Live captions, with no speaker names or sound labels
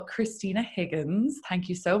Christina Higgins, thank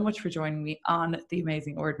you so much for joining me on the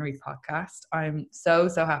Amazing Ordinary podcast. I'm so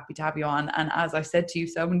happy to have you on. And as I said to you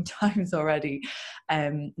so many times already,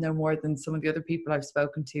 no more than some of the other people I've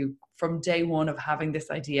spoken to, from day one of having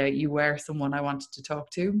this idea, you were someone I wanted to talk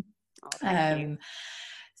to. Oh, thank you.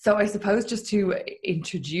 So I suppose just to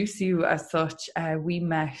introduce you as such, we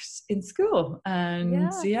met in school, and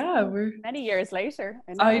we're many years later.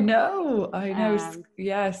 I know.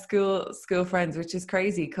 School friends, which is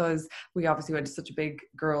crazy because we obviously went to such a big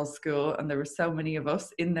girls' school, and there were so many of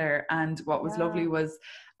us in there. And what was lovely was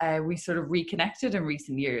we sort of reconnected in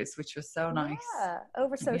recent years, which was so nice. Yeah,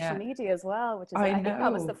 over social media as well, which is I think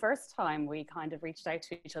that was the first time we kind of reached out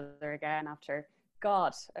to each other again after,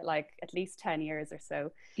 God, like at least 10 years or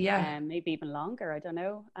so. Maybe even longer, I don't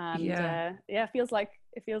know. And it feels like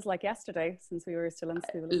yesterday since we were still in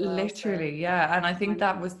school as well. Literally, and I think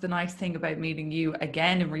that was the nice thing about meeting you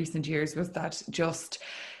again in recent years, was that just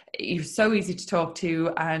you're so easy to talk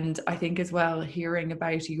to. And I think as well, hearing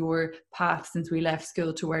about your path since we left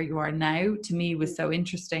school to where you are now, to me was so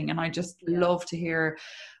interesting. And I just love to hear,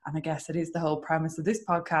 and I guess it is the whole premise of this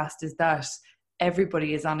podcast, is that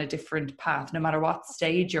everybody is on a different path, no matter what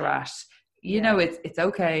stage you're at. You know, it's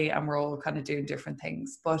okay, and we're all kind of doing different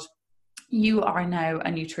things. But you are now a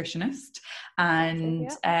nutritionist,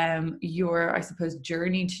 and your, I suppose,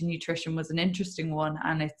 journey to nutrition was an interesting one,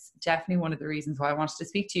 and it's definitely one of the reasons why I wanted to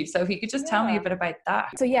speak to you. So if you could just tell me a bit about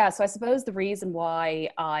that. So I suppose the reason why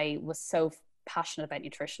I was so passionate about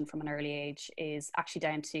nutrition from an early age is actually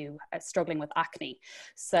down to struggling with acne.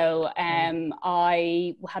 So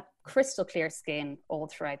I had crystal clear skin all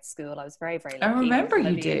throughout school. I was very lucky. I remember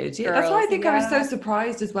you did. That's why I think I was so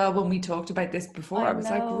surprised as well when we talked about this before. I was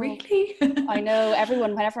like, really? I know,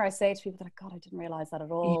 everyone, whenever I say it to people, they're like, God, I didn't realize that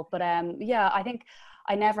at all. But I think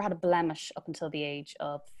I never had a blemish up until the age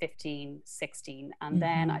of 15, 16. And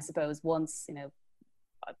then I suppose once,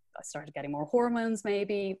 I started getting more hormones,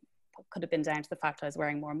 maybe could have been down to the fact I was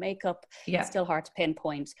wearing more makeup. It's still hard to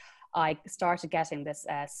pinpoint. I started getting this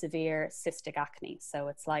severe cystic acne. So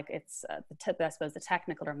it's like, I suppose the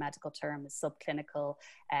technical or medical term is subclinical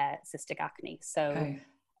cystic acne. So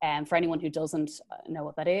for anyone who doesn't know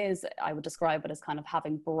what that is, I would describe it as kind of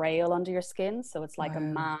having braille under your skin. So it's like a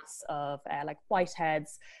mass of like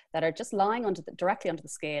whiteheads that are just lying directly under the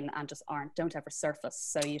skin and just don't ever surface.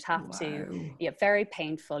 So you'd have to, very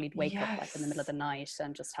painful. You'd wake up like in the middle of the night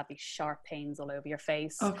and just have these sharp pains all over your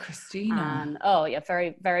face. Oh, Christina. And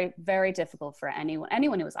very, very, very difficult for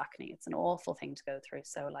anyone who has acne. It's an awful thing to go through.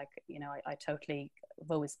 So like, I totally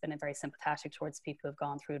have always been very sympathetic towards people who've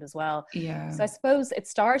gone through it as well. So I suppose it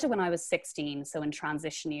started when I was 16, so in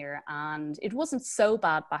transition year, and it wasn't so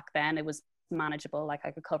bad back then. It was manageable, like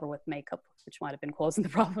I could cover with makeup, which might have been causing the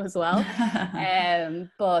problem as well.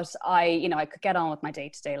 But I could get on with my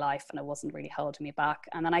day-to-day life, and it wasn't really holding me back.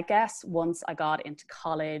 And then I guess once I got into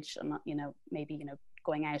college and maybe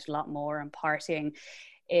going out a lot more and partying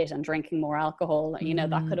and drinking more alcohol,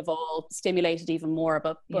 that could have all stimulated even more.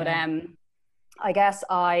 But I guess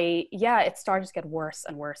it started to get worse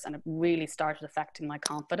and worse, and it really started affecting my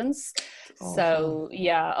confidence. Awful. So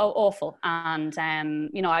awful. And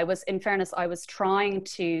I was trying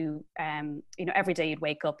to every day you'd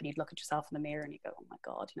wake up and you'd look at yourself in the mirror and you go, oh my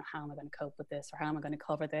God, how am I going to cope with this, or how am I going to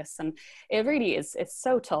cover this? And it really is, it's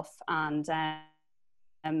so tough. And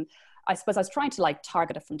I suppose I was trying to like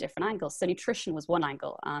target it from different angles. So nutrition was one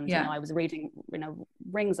angle, and I was reading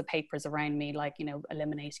rings of papers around me, like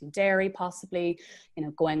eliminating dairy, possibly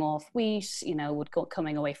going off wheat,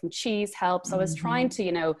 coming away from cheese helps. I was trying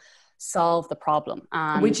to solve the problem,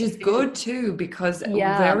 which is good too, because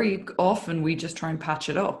very often we just try and patch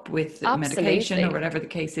it up with medication or whatever the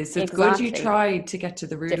case is. So it's good you tried to get to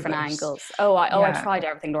the root different of it. angles. I tried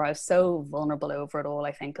everything, Laura. I was so vulnerable over it all,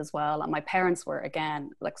 I think, as well. And my parents were, again,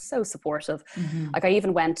 like so supportive. Like I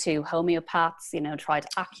even went to homeopaths, tried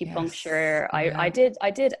acupuncture. I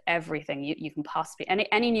did everything you can possibly,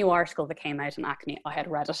 any new article that came out on acne, I had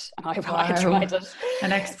read it and I tried it.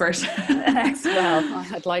 An expert. Well,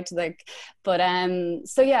 I'd like to think. But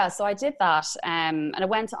so I did that, and it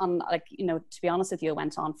went on, like, to be honest with you, it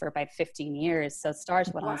went on for about 15 years. So it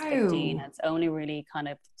started when I was 15, and it's only really kind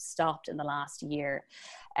of stopped in the last year.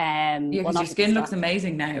 Because your skin looks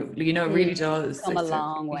amazing now. It really does. Come a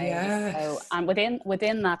long way. Yes. So, and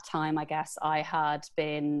within that time, I guess I had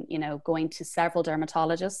been, going to several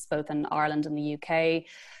dermatologists, both in Ireland and the UK.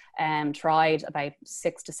 Tried about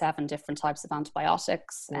 6 to 7 different types of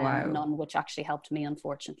antibiotics, none which actually helped me,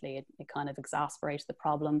 unfortunately. It kind of exacerbated the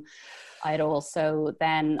problem. I had also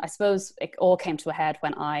then, I suppose it all came to a head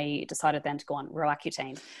when I decided then to go on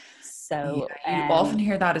Roaccutane. So you often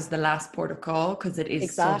hear that as the last port of call because it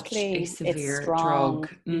is such a severe drug.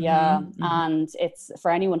 And it's,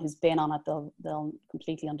 for anyone who's been on it, they'll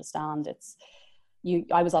completely understand.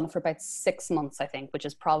 I was on it for about 6 months, I think, which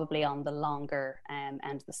is probably on the longer end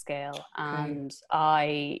of the scale. And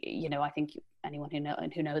I think anyone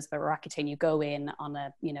who knows about Roaccutane, you go in on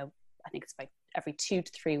a, I think it's about every 2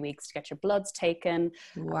 to 3 weeks to get your bloods taken,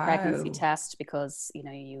 a pregnancy test, because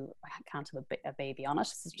you can't have a baby on it.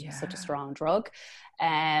 It's such a strong drug.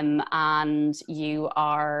 And you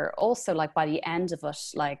are also, like, by the end of it,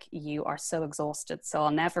 like, you are so exhausted. So I'll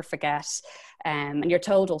never forget. And you're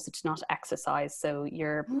told also to not exercise. So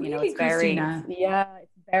you're, it's very, Christina? it's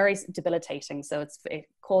very debilitating. So it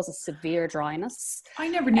causes severe dryness. I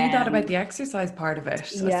never knew that about the exercise part of it.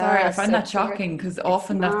 Sorry, I find that shocking, because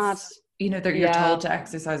often that's, that you're told to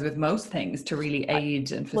exercise with most things to really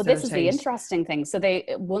aid and facilitate. Well, this is the interesting thing. So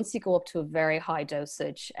once you go up to a very high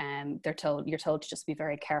dosage, you're told to just be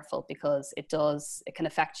very careful, because it can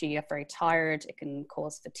affect you. You get very tired. It can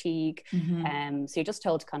cause fatigue. So you're just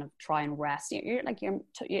told to kind of try and rest. You're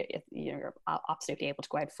absolutely able to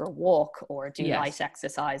go out for a walk or do light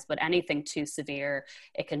exercise, but anything too severe,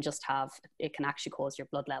 it can actually cause your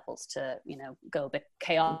blood levels to, go a bit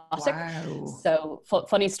chaotic. So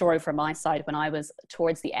funny story from my side, when I was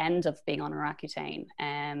towards the end of being on Roaccutane,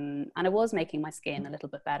 and it was making my skin a little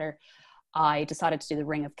bit better, I decided to do the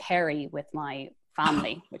Ring of Kerry with my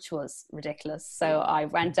family, which was ridiculous. So I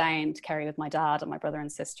went down to Kerry with my dad and my brother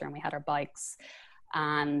and sister, and we had our bikes.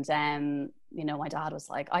 And my dad was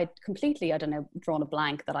like, I don't know, drawn a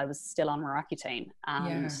blank that I was still on Roaccutane,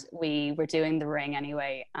 and we were doing the ring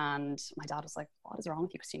anyway. And my dad was like, what is wrong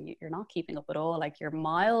with you, Christine? You're not keeping up at all. Like, you're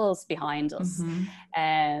miles behind us.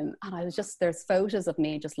 And I was just, there's photos of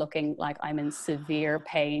me just looking like I'm in severe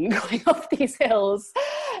pain going up these hills,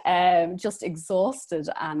 just exhausted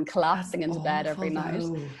and collapsing into bed every night.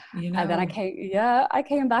 And then I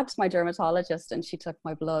came back to my dermatologist, and she took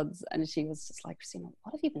my bloods, and she was just like, Christina,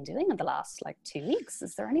 what have you been doing in the last 2 weeks?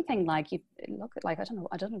 Is there anything, like, you look at, like, I don't know,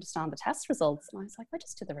 I don't understand the test results? And I was like, I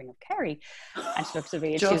just did the Ring of Kerry. And she looked at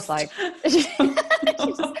me and she was like,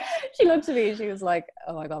 she looked at me and she was like,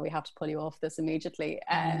 oh my God, we have to pull you off this immediately.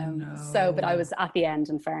 So, but I was at the end,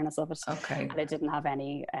 in fairness of it, and it didn't have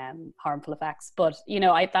any harmful effects. But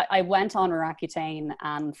I went on Roaccutane,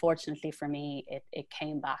 and unfortunately for me, it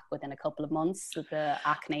came back within a couple of months with the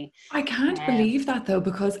acne. I can't believe that, though,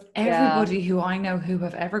 because everybody who I know who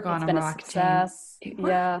have ever gone on Roaccutane, it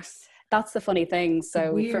works. That's the funny thing.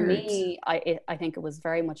 So for me, I think it was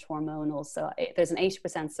very much hormonal. So there's an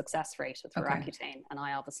 80% success rate with Roaccutane, and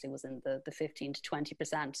I obviously was in the 15 to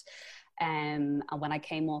 20%. And when I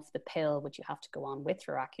came off the pill, which you have to go on with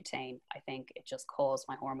Roaccutane, I think it just caused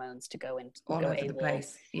my hormones to go all over the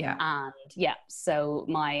place. And so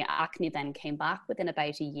my acne then came back within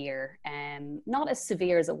about a year, not as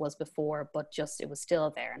severe as it was before, but just it was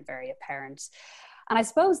still there and very apparent. And I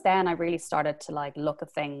suppose then I really started to look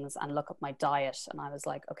at things and look at my diet. And I was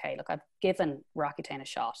like, okay, look, I've given Roaccutane a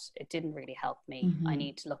shot. It didn't really help me. I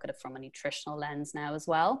need to look at it from a nutritional lens now as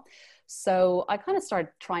well. So I kind of started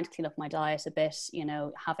trying to clean up my diet a bit,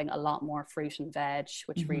 having a lot more fruit and veg,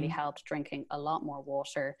 which really helped, drinking a lot more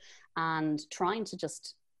water, and trying to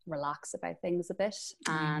just relax about things a bit.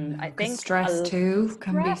 And I think stress too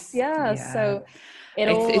can be so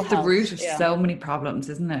it's the root of so many problems,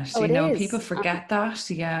 isn't it? It is. People forget that.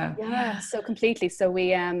 So completely. So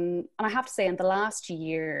we and I have to say, in the last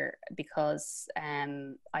year, because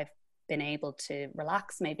I've been able to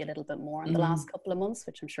relax maybe a little bit more in the last couple of months,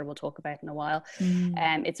 which I'm sure we'll talk about in a while.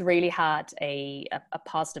 It's really had a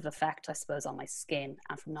positive effect, I suppose, on my skin,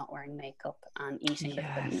 and from not wearing makeup and eating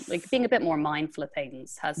being a bit more mindful of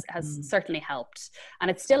things has certainly helped.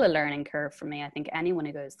 And it's still a learning curve for me. I think anyone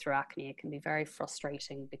who goes through acne, it can be very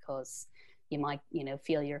frustrating, because you might,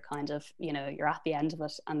 feel you're kind of, you're at the end of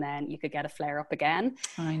it, and then you could get a flare up again.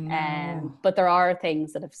 I know. But there are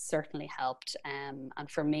things that have certainly helped. And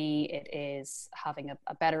for me, it is having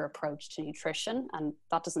a better approach to nutrition. And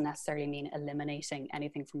that doesn't necessarily mean eliminating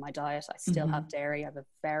anything from my diet. I still have dairy. I have a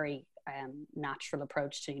very natural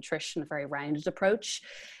approach to nutrition, a very rounded approach.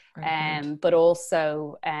 But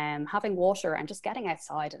also having water and just getting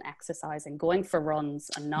outside and exercising, going for runs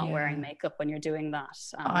and not wearing makeup when you're doing that.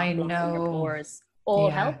 I know. Your pores all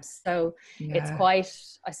helps. So it's quite,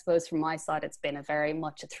 I suppose from my side, it's been a very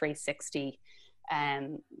much a 360, I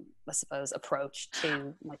suppose, approach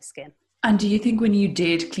to my skin. And do you think when you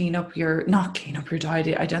did not clean up your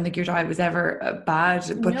diet, I don't think your diet was ever bad,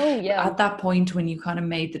 but No, yeah. at that point when you kind of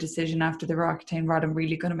made the decision after the Roaccutane, right, I'm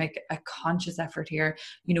really going to make a conscious effort here,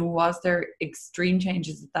 was there extreme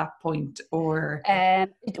changes at that point or?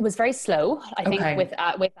 It was very slow. I think Okay. with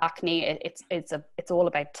acne, it's all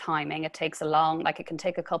about timing. It takes it can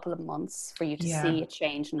take a couple of months for you to Yeah. see a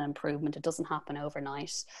change and an improvement. It doesn't happen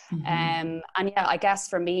overnight. Mm-hmm. And yeah, I guess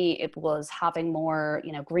for me, it was having more,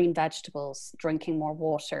 green vegetables, drinking more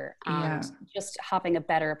water, and Yeah. just having a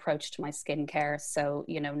better approach to my skincare. So,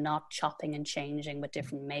 not chopping and changing with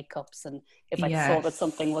different makeups. And if I saw that Yes.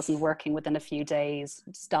 something wasn't working within a few days,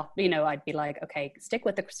 stop, I'd be like, okay, stick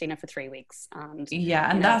with the Christina for 3 weeks and,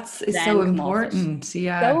 Yeah, and that's is so then come off it. important. So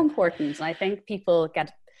Yeah. important. And I think people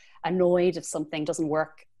get annoyed if something doesn't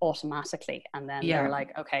work automatically. And then they're Yeah.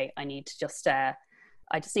 like, okay,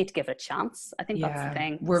 I just need to give it a chance. I think that's the Yeah.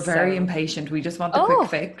 thing. We're very So, impatient. We just want the quick oh,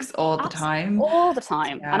 fix all the time. all the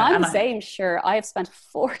time. And Yeah. I'm And the same, sure. I have spent a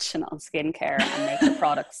fortune on skincare and makeup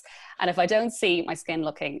products. And if I don't see my skin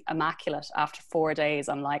looking immaculate after 4 days,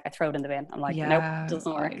 I'm like, I throw it in the bin. I'm like, nope, Yeah,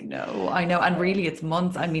 doesn't I work. know, I know. And So, really, it's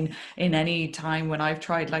months. I mean, in any time when I've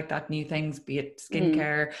tried like that new things, be it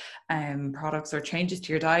skincare, products or changes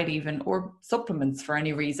to your diet even, or supplements for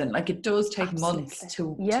any reason, like it does take months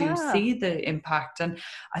absolutely. to Yeah. see the impact. And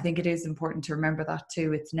I think it is important to remember that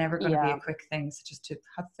too. It's never going to be a Yeah. quick thing. So just to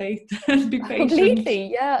have faith and be patient.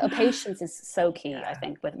 Completely. Yeah. Patience is so key, I Yeah.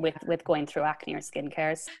 think, with going through acne or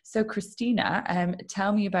skincare. So, Christina,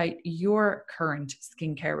 tell me about your current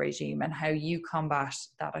skincare regime and how you combat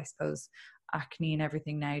that, I suppose, acne and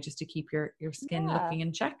everything now, just to keep your skin Yeah. looking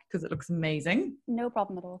in check because it looks amazing. No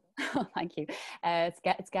problem at all. Thank you.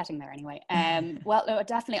 It's getting there anyway. Well, no,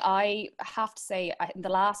 definitely. I have to say, in the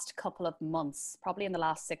last couple of months, probably in the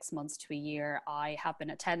last 6 months to a year, I have been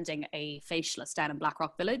attending a facialist down in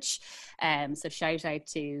Blackrock Village. So shout out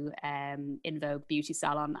to In Vogue Beauty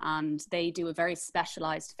Salon, and they do a very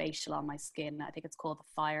specialized facial on my skin. I think it's called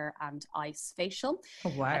the Fire and Ice Facial. Oh,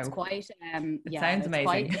 It's wow. quite It yeah, sounds it's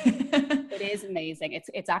quite amazing. it is amazing.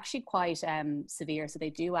 It's actually quite severe. So they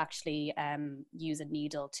do actually use a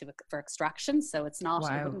needle for extraction. So it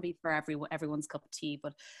Wow. wouldn't be for everyone's cup of tea,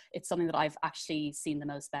 but it's something that I've actually seen the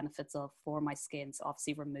most benefits of for my skin. So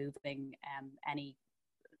obviously removing any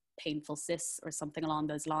painful cysts or something along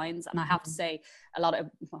those lines. And I have to say,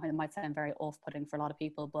 it might sound very off-putting for a lot of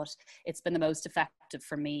people, but it's been the most effective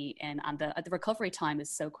for me. And the recovery time is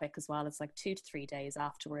so quick as well. It's like 2 to 3 days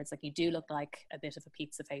afterwards. Like you do look like a bit of a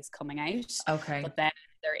pizza face coming out, Okay. but then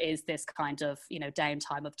there is this kind of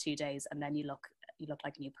downtime of 2 days, and then you look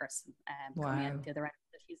like a new person coming out the other end.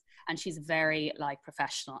 She's very like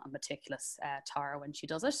professional and meticulous, Tara, when she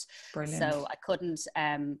does it. Brilliant. So I couldn't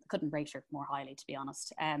rate her more highly, to be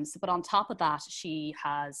honest. But on top of that, she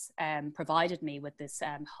has provided me with this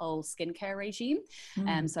whole skincare regime.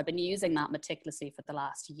 So I've been using that meticulously for the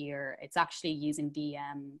last year. It's actually using the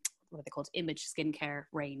what are they called? Image skincare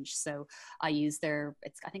range. So I use I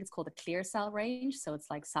think it's called the Clear Cell range. So it's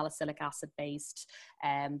like salicylic acid based.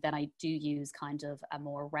 Then I do use kind of a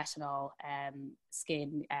more retinol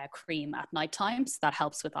skin cream at nighttime. So that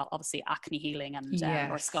helps with obviously acne healing and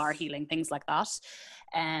or scar healing, things like that.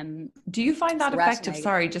 Do you find that effective? Retin-A,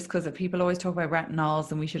 Sorry, just because people always talk about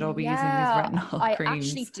retinols and we should all be using these retinol I creams.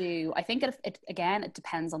 actually do. I think it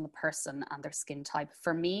depends on the person and their skin type.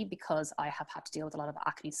 For me, because I have had to deal with a lot of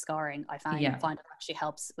acne scarring, I find it actually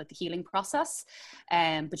helps with the healing process.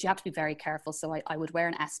 But you have to be very careful. So I would wear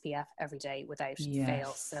an SPF every day without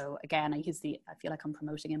fail. So again, I feel like I'm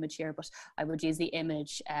promoting Image here, but I would use the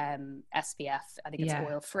Image SPF. I think it's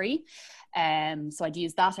oil free. So I'd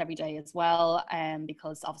use that every day as well.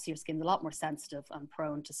 Because obviously your skin's a lot more sensitive and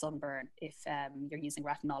prone to sunburn if you're using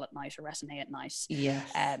retinol at night or Retin-A at night.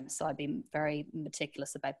 So I've been very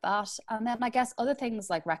meticulous about that. And then I guess other things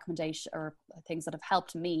like recommendation or things that have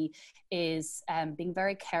helped me is being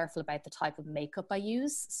very careful about the type of makeup I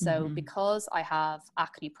use. So because I have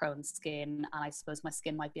acne prone skin, and I suppose my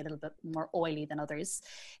skin might be a little bit more oily than others,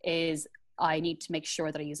 is I need to make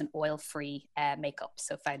sure that I use an oil-free makeup,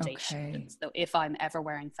 so foundation. So if I'm ever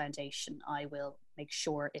wearing foundation, I will make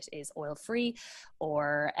sure it is oil-free,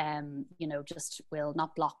 or just will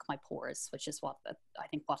not block my pores, which is what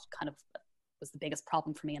kind of was the biggest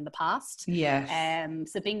problem for me in the past.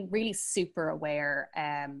 So being really super aware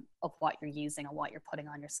of what you're using and what you're putting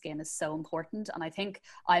on your skin is so important. And I think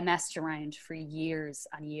I messed around for years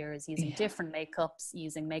and years using different makeups,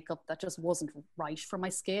 using makeup that just wasn't right for my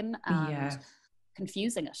skin, and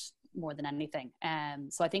confusing it more than anything.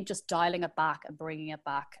 So I think just dialing it back and bringing it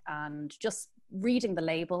back and just reading the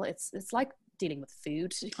label, it's like dealing with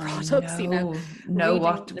food products, you know,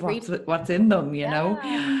 what's in them, you know.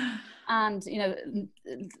 And, you know,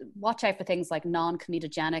 watch out for things like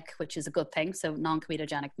non-comedogenic, which is a good thing. So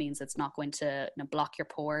non-comedogenic means it's not going to, you know, block your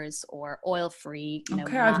pores, or oil-free.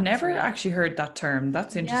 Okay, I've never actually heard that term.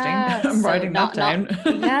 That's interesting. Yeah, I'm writing that down.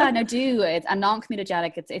 Do it. And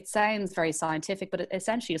non-comedogenic, it sounds very scientific, but it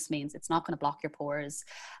essentially just means it's not going to block your pores.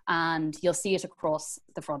 And you'll see it across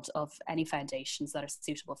the front of any foundations that are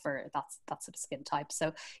suitable for that sort of skin type.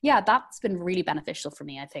 So yeah, that's been really beneficial for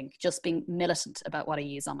me, I think, just being militant about what I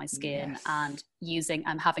use on my skin. And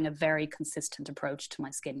I'm having a very consistent approach to my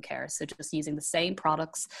skincare. So just using the same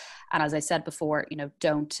products. And as I said before, you know,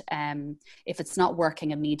 don't, if it's not working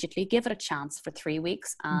immediately, give it a chance for 3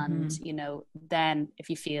 weeks. And, you know, then if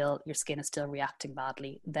you feel your skin is still reacting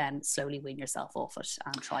badly, then slowly wean yourself off it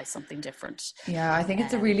and try something different. Yeah, I think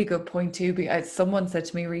it's a really good point too, because someone said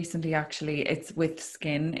to me recently, actually, it's with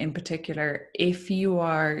skin in particular, if you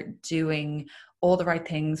are doing all the right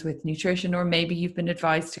things with nutrition, or maybe you've been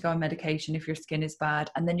advised to go on medication if your skin is bad,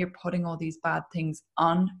 and then you're putting all these bad things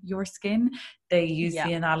on your skin. They use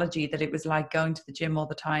the analogy that it was like going to the gym all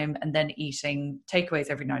the time and then eating takeaways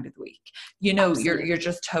every night of the week. You know, you're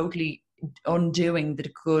just totally undoing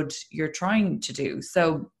the good you're trying to do.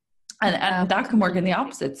 So and that can work in the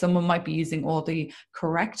opposite. Someone might be using all the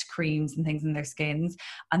correct creams and things in their skins,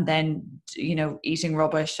 and then, you know, eating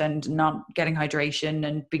rubbish and not getting hydration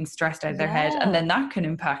and being stressed out of their head, and then that can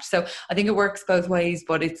impact. So I think it works both ways,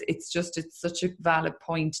 but it's such a valid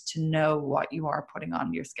point to know what you are putting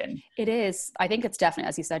on your skin. It is. I think it's definitely,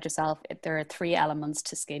 as you said yourself, there are 3 elements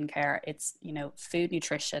to skincare. It's, you know, food,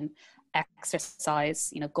 nutrition, exercise,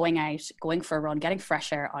 you know, going out, going for a run, getting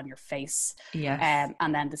fresh air on your face, and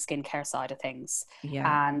then the skincare side of things.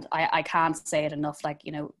 And I can't say it enough, like,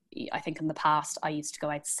 you know, I think in the past I used to go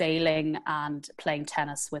out sailing and playing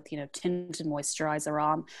tennis with, you know, tinted moisturizer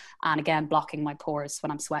on, and again blocking my pores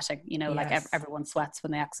when I'm sweating, you know, like everyone sweats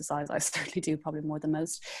when they exercise. I certainly do, probably more than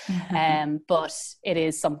most. But it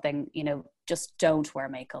is something, you know, just don't wear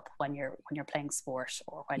makeup when you're playing sport,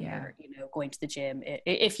 or when you're, you know, going to the gym,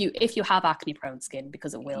 if you have acne prone skin,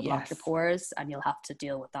 because it will block your pores, and you'll have to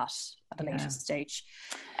deal with that at a later stage.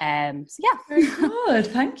 Very good,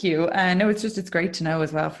 thank you. No, it's great to know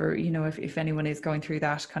as well, for, you know, if anyone is going through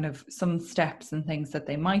that, kind of some steps and things that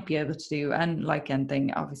they might be able to do. And like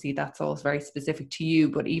anything, obviously that's all very specific to you,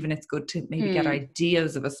 but even it's good to maybe get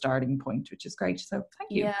ideas of a starting point, which is great. So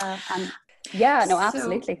thank you.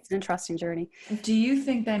 Absolutely, it's an interesting journey. Do you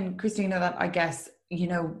think then, Christina, that, I guess, you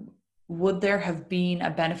know, would there have been a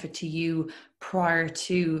benefit to you prior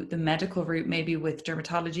to the medical route, maybe with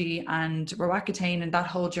dermatology and Roaccutane and that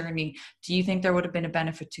whole journey? Do you think there would have been a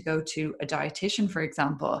benefit to go to a dietitian, for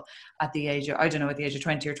example, at the age of, I don't know, at the age of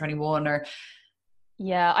 20 or 21, or?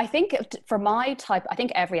 Yeah, I think for my type, I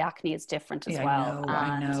think every acne is different as well.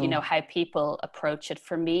 I know. You know, how people approach it.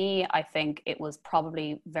 For me, I think it was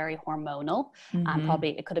probably very hormonal, and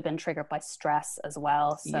probably it could have been triggered by stress as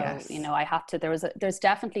well. So, you know, there's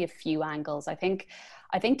definitely a few angles. I think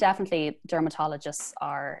definitely dermatologists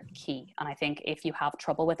are key. And I think if you have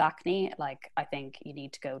trouble with acne, like, I think you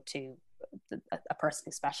need to go to a person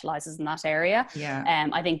who specializes in that area.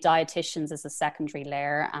 I think dietitians is a secondary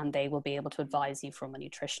layer, and they will be able to advise you from a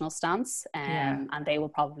nutritional stance, and they will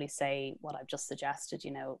probably say what I've just suggested,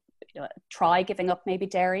 you know, try giving up maybe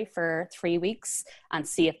dairy for 3 weeks and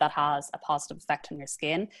see if that has a positive effect on your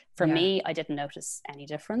skin. For me, I didn't notice any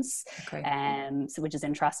difference. So, which is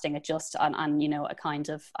interesting. It just, and you know, a kind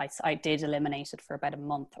of, I did eliminate it for about a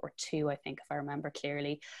month or 2, I think, if I remember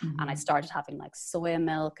clearly. And I started having like soya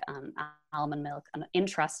milk and almond milk, and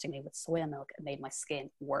interestingly, with soya milk, it made my skin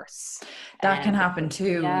worse. That can happen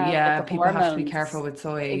too. People hormones. Have to be careful with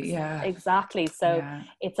soy. Exactly. So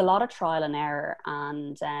it's a lot of trial and error,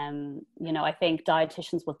 and you know, I think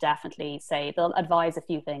dietitians will definitely say, they'll advise a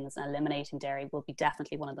few things, and eliminating dairy will be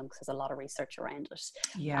definitely one of them, because there's a lot of research around it.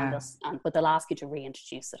 But they'll ask you to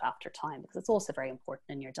reintroduce it after time, because it's also very important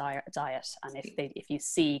in your diet. And if you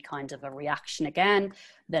see kind of a reaction again,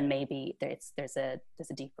 then maybe there's a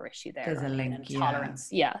deeper issue there. There's a link,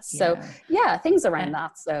 intolerance. So things around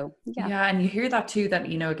that. So and you hear that too, that,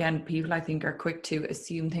 you know, again, people I think are quick to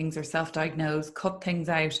assume things, or self-diagnose, cut things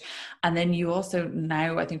out. And then you also,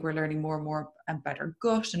 now I think we're learning more and more about our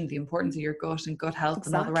gut and the importance of your gut and gut health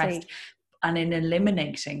and all the rest. And in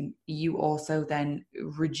eliminating, you also then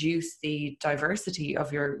reduce the diversity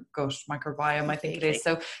of your gut microbiome, I think it is.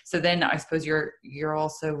 So then I suppose you're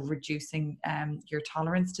also reducing your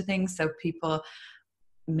tolerance to things. So people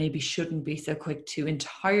maybe shouldn't be so quick to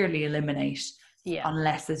entirely eliminate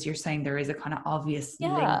unless, as you're saying, there is a kind of obvious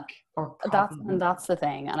link or problem. That's the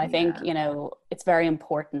thing. And I think, you know, it's very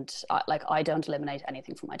important. Like, I don't eliminate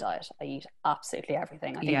anything from my diet. I eat absolutely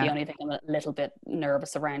everything. I think the only thing I'm a little bit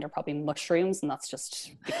nervous around are probably mushrooms, and that's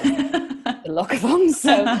just because the look of them.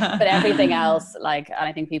 So, but everything else, like, and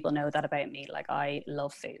I think people know that about me. Like, I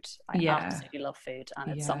love food. I absolutely love food,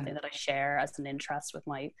 and it's something that I share as an interest with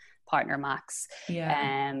my partner Max.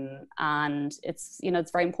 And it's, you know,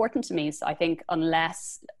 it's very important to me. So I think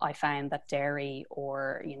unless I found that dairy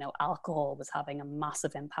or, you know, alcohol was having a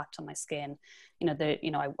massive impact on my skin, you know,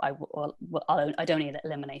 I don't need it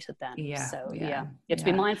eliminated then. You have to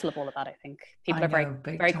be mindful of all of that. I think people are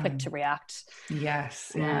very quick to react.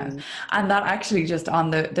 And that actually, just on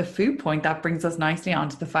the food point, that brings us nicely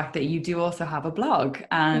onto the fact that you do also have a blog,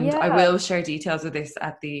 and I will share details of this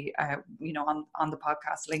at the you know, on the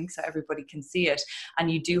podcast link, so everybody can see it. And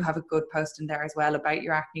you do have a good post in there as well about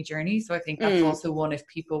your acne journey, so I think that's also one, if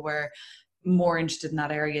people were more interested in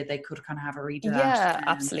that area, they could kind of have a read of that.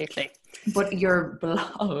 Absolutely. But your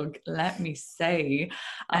blog, let me say,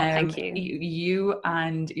 thank you. You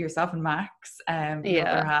and yourself and Max, your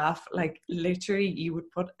other half, like, literally you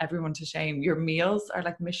would put everyone to shame. Your meals are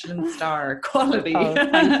like Michelin star quality.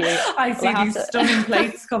 Thank you. I see these stunning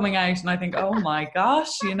plates coming out, and I think, oh my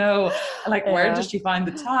gosh, you know, like, where does she find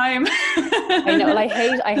the time? I know. Well,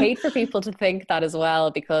 I hate for people to think that as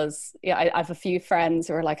well, because I have a few friends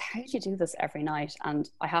who are like, how do you do this every night? And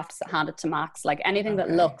I have to hand it to Max. Like, anything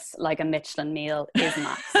that looks like a Michelin meal is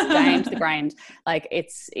Max, down to the ground. Like,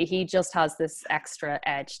 he just has this extra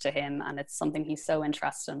edge to him, and it's something he's so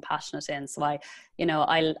interested and passionate in. So I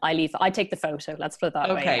take the photo, let's put it that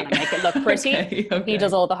way, and I make it look pretty. He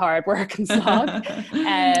does all the hard work and slog.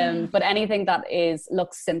 But anything that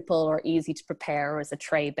looks simple or easy to prepare, or is a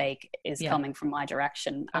tray bake, is coming from my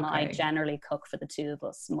direction. And I generally cook for the two of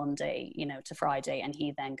us Monday, you know, to Friday, and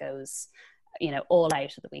he then goes, you know, all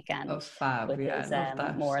out at the weekend with his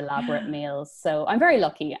more elaborate meals. So I'm very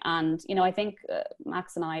lucky. And, you know, I think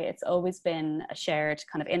Max and I, it's always been a shared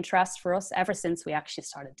kind of interest for us ever since we actually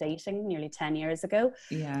started dating nearly 10 years ago.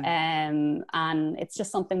 And it's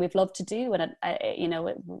just something we've loved to do. And you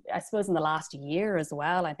know, I suppose in the last year as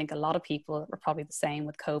well, I think a lot of people were probably the same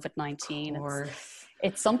with COVID-19.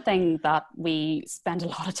 It's something that we spend a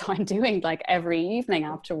lot of time doing, like every evening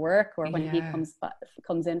after work, or when he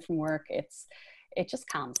comes in from work. It just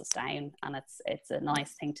calms us down, and it's a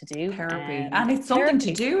nice thing to do. Therapy. And it's something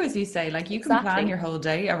to do, as you say, like, you can plan your whole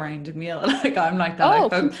day around a meal. Like, I'm like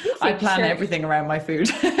that. I plan everything around my food.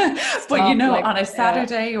 But you know, on a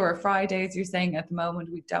Saturday or a Friday, as you're saying, at the moment,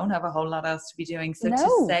 we don't have a whole lot else to be doing. So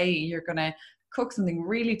to say you're going to cook something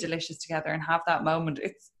really delicious together and have that moment,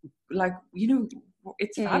 it's like, you know,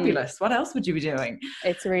 it's fabulous. What else would you be doing?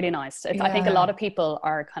 It's really nice. I think a lot of people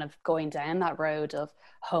are kind of going down that road of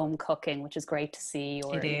home cooking, which is great to see,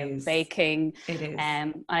 or baking. It is.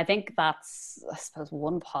 I think that's, I suppose,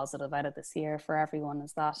 one positive out of this year for everyone,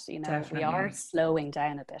 is that, you know, we are slowing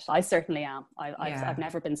down a bit. I certainly am. I've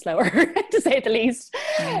never been slower, to say the least.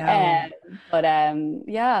 So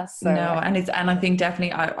no, and I think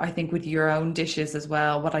definitely, I think with your own dishes as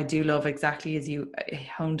well, what I do love exactly is you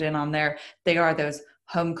honed in on there. They are those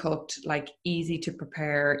home cooked, like, easy to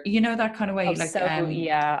prepare, you know, that kind of way. Because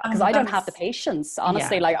I don't have the patience,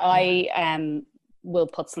 honestly. Like, I will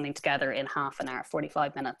put something together in half an hour,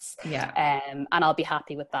 45 minutes. And I'll be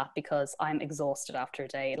happy with that, because I'm exhausted after a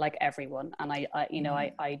day, like everyone. And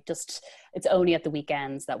I just, it's only at the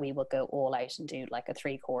weekends that we will go all out and do like a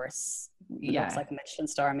 3-course, looks like a Michelin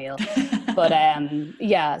star meal. But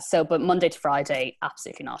but Monday to Friday,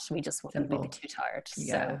 absolutely not. We just wouldn't, we'd be too tired.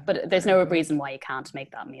 So, but there's no reason why you can't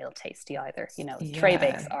make that meal tasty either. You know, tray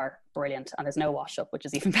bakes are brilliant, and there's no wash up, which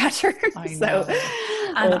is even better. I know.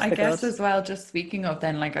 And I guess as well, just speaking of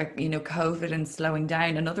then, like, you know, COVID and slowing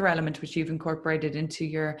down, another element which you've incorporated into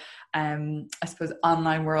your I suppose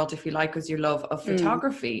online world, if you like, was your love of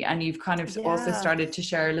photography, and you've kind of also started to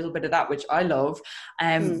share a little bit of that, which I love.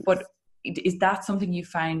 But is that something you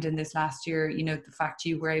found in this last year, you know, the fact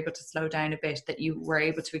you were able to slow down a bit, that you were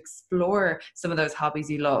able to explore some of those hobbies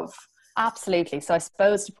you love? Absolutely. So I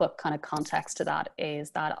suppose to put kind of context to that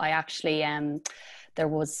is that I actually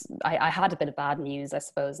I had a bit of bad news, I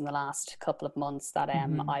suppose, in the last couple of months, that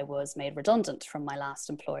I was made redundant from my last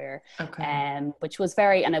employer, which was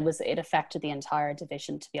it affected the entire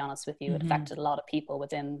division, to be honest with you. It affected a lot of people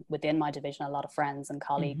within my division, a lot of friends and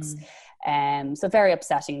colleagues. So very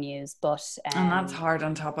upsetting news, but and that's hard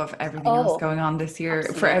on top of everything else going on this year.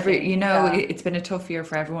 Absolutely. For it's been a tough year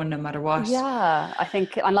for everyone, no matter what. I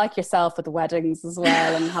think, unlike yourself with the weddings as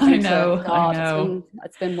well, and having I know.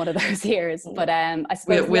 It's been one of those years. But I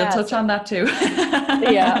suppose we'll touch on that too.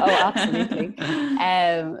 Yeah, oh, absolutely.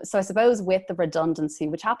 So I suppose with the redundancy,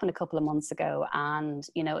 which happened a couple of months ago, and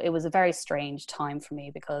it was a very strange time for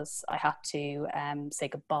me because I had to say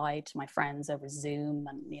goodbye to my friends over Zoom,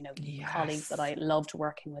 and Yes. colleagues that I loved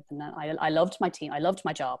working with, and I loved my team, I loved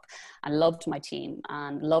my job, and loved my team,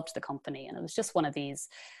 and loved the company, and it was just one of these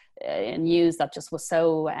news that just was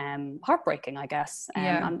so heartbreaking, I guess.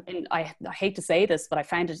 And I hate to say this, but I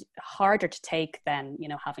found it harder to take than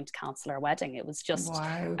having to cancel our wedding. It was just,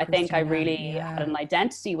 wow, I think I really had an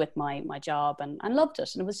identity with my job and loved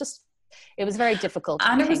it, and it was very difficult.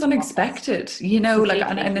 And it was unexpected,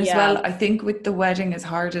 and as well, I think with the wedding, as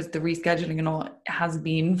hard as the rescheduling and all has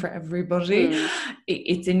been for everybody,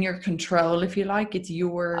 it's in your control, if you like. It's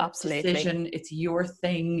your decision, it's your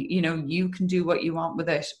thing, you can do what you want with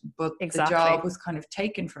it, but the job was kind of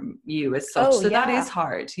taken from you as such. So that is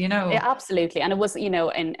hard, Yeah, absolutely. And it was,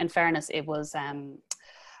 in fairness, it was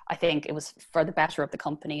I think it was for the better of the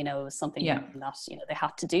company. It was something that they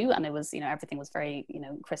had to do, and it was everything was very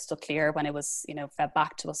crystal clear when it was fed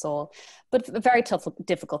back to us all. But a very tough,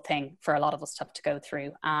 difficult thing for a lot of us to have to go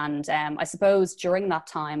through. And I suppose during that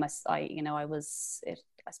time, I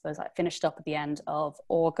finished up at the end of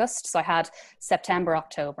August, so I had September,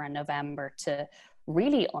 October, and November to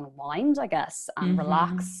really unwind, I guess, and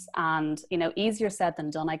relax, and easier said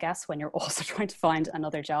than done, I guess, when you're also trying to find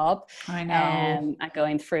another job. I know. And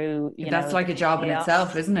going through that's like a job in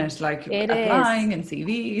itself, isn't it? Like applying and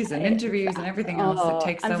CVs and interviews and everything else. It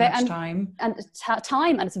takes so much time and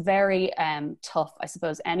it's very tough. I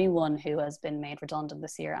suppose anyone who has been made redundant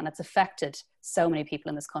this year, and it's affected so many people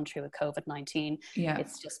in this country with COVID-19,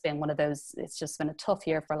 it's just been it's just been a tough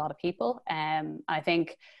year for a lot of people. I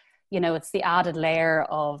think it's the added layer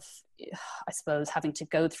of, I suppose, having to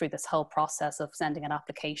go through this whole process of sending in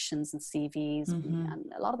applications and CVs. And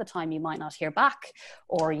a lot of the time you might not hear back,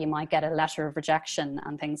 or you might get a letter of rejection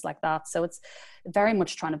and things like that. So it's very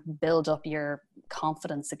much trying to build up your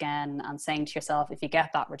confidence again, and saying to yourself, if you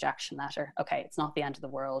get that rejection letter, okay, it's not the end of the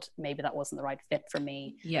world. Maybe that wasn't the right fit for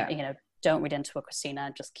me. Don't read into it,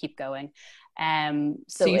 Christina, just keep going.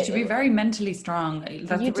 So you should be very mentally strong.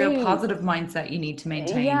 That's a real positive mindset you need to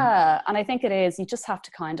maintain. Yeah, and I think it is. You just have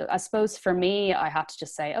to kind of, I suppose for me, I had to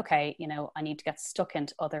just say, okay, I need to get stuck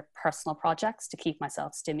into other personal projects to keep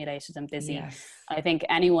myself stimulated and busy. Yes. I think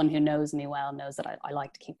anyone who knows me well knows that I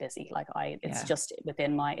like to keep busy. Like it's just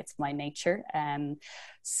within it's my nature.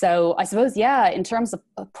 So I suppose, in terms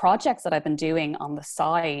of projects that I've been doing on the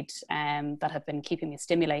side that have been keeping me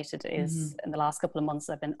stimulated is in the last couple of months,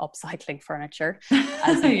 I've been upcycling furniture.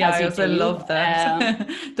 I also love that.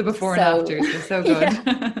 The before and afters are so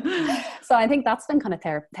good. So I think that's been kind of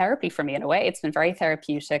therapy for me in a way. It's been very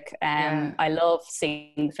therapeutic. I love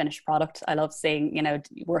seeing the finished product. I love seeing,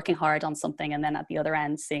 working hard on something, and then at the other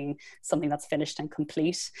end, seeing something that's finished and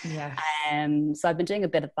complete. Yes. So I've been doing a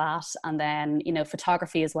bit of that. And then,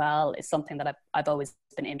 photography as well is something that I've always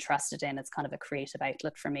been interested in. It's kind of a creative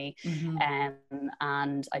outlet for me.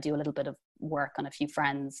 And I do a little bit of work on a few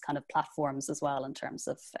friends' kind of platforms as well, in terms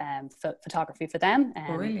of photography for them,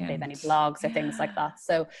 and if they have any blogs or things like that.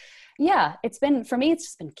 So it's been, for me, it's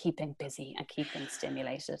just been keeping busy and keeping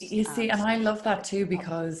stimulated. You see, and I love that too,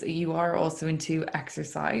 because you are also into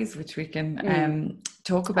exercise, which we can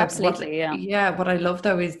talk about. Absolutely, what I love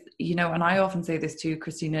though is, and I often say this too,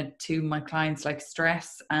 Christina, to my clients, like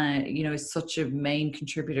stress, is such a main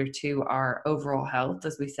contributor to our overall health,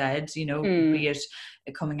 as we said, be it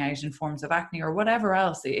coming out in forms of acne or whatever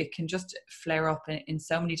else. It can just flare up in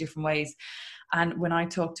so many different ways. And when I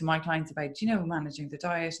talk to my clients about, managing the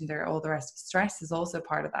diet and all the rest, stress is also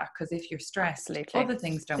part of that. Because if you're stressed, other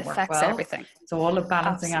things don't work well. Everything. So all a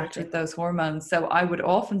balancing act with those hormones. So I would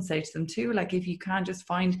often say to them too, like, if you can just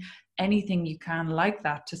find anything you can like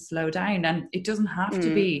that to slow down, and it doesn't have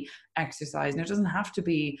to be exercise, and it doesn't have to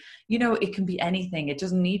be, it can be anything. It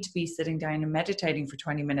doesn't need to be sitting down and meditating for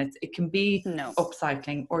 20 minutes. It can be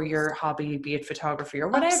upcycling, or your hobby, be it photography or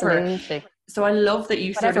whatever. Absolutely. So I love that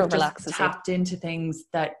you sort of just tapped into things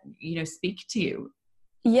that, speak to you.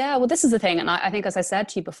 Yeah, well, this is the thing. And I think, as I said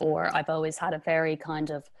to you before, I've always had a very kind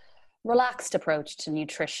of relaxed approach to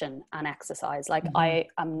nutrition and exercise. Like I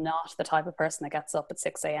am not the type of person that gets up at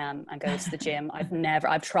 6 a.m. and goes to the gym.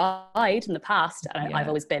 I've tried in the past, and I've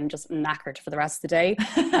always been just knackered for the rest of the day.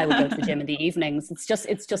 I would go to the gym in the evenings. It's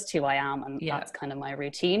just who I am, and that's kind of my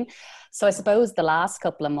routine. So I suppose the last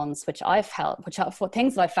couple of months, things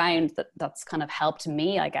that I found that's kind of helped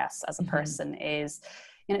me, I guess, as a person is,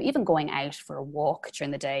 even going out for a walk during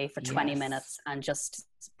the day for 20 minutes and just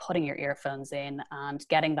putting your earphones in and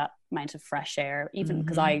getting that amount of fresh air, even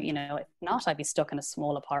because I, you know, if not, I'd be stuck in a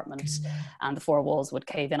small apartment and the four walls would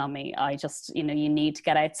cave in on me. I just, you know, you need to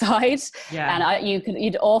get outside. And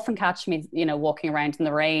you'd often catch me, you know, walking around in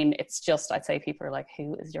the rain. It's just, I'd say people are like,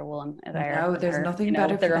 who is your woman there? No, there's nothing you know,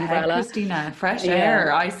 better for the head, Christina. Fresh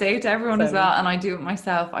air. I say it to everyone as well, and I do it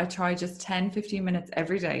myself. I try just 10-15 minutes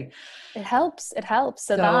every day. It helps.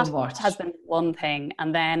 So that has been one thing.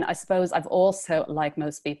 And then I suppose I've also, like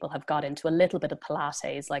most people, have got into a little bit of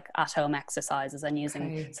Pilates, like at home exercises, and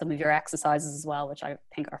using some of your exercises as well, which I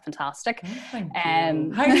think are fantastic. Thank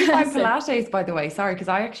you. How do you find Pilates, by the way? Sorry, because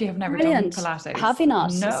I actually have never done Pilates. Have you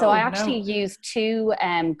not? No, so I actually use two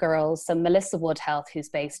girls. So Melissa Woodhealth, who's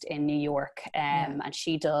based in New York, and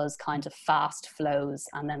she does kind of fast flows.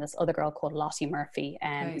 And then this other girl called Lottie Murphy,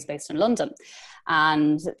 who's based in London.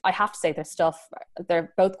 And I have to say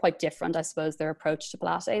they're both quite different, I suppose, their approach to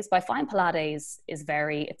Pilates. But I find Pilates is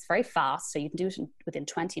very fast. So you can do it within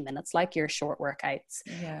 20 minutes, like your short workouts.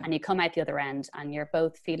 And you come out the other end and you're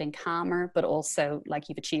both feeling calmer, but also like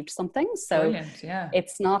you've achieved something. So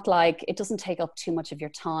it's not like, it doesn't take up too much of your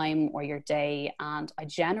time or your day. And I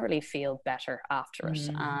generally feel better after it.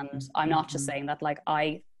 And I'm not just saying that, like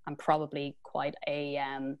I am probably quite a,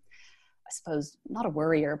 I suppose not a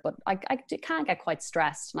worrier, but I can get quite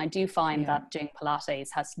stressed. And I do find that doing Pilates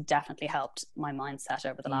has definitely helped my mindset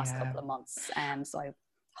over the last couple of months. So I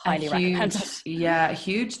highly recommend it. Yeah, a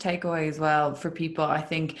huge takeaway as well for people. I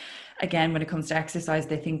think, again, when it comes to exercise,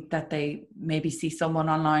 they think that they maybe see someone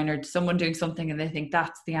online or someone doing something and they think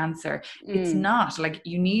that's the answer. It's not. Like,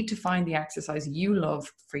 you need to find the exercise you love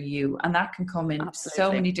for you. And that can come in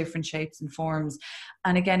so many different shapes and forms.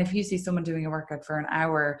 And again, if you see someone doing a workout for an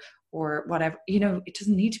hour or whatever, you know, it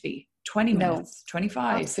doesn't need to be 20 minutes,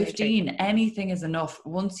 25, 15, anything is enough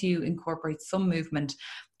once you incorporate some movement.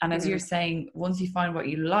 And as you're saying, once you find what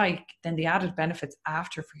you like, then the added benefits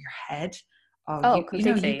after for your head, completely. You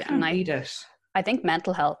know, you can't beat it. I think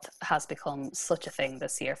mental health has become such a thing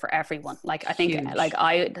this year for everyone. Like, I think like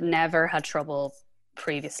I never had trouble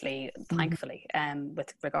previously, thankfully,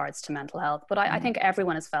 with regards to mental health. But I think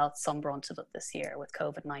everyone has felt some brunt of it this year with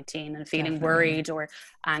COVID-19 and feeling worried or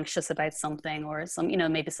anxious about something, or some, you know,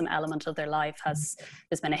 maybe some element of their life there's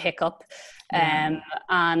been a hiccup. And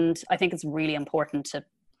I think it's really important to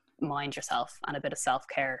mind yourself and a bit of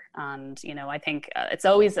self-care. And, you know, I think it's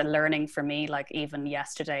always a learning for me. Like, even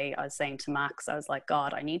yesterday I was saying to Max, I was like,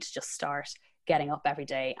 God, I need to just start getting up every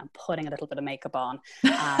day and putting a little bit of makeup on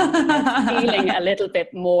and, you know, feeling a little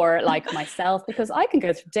bit more like myself, because I can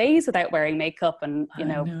go through days without wearing makeup and, you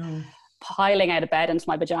know, piling out of bed into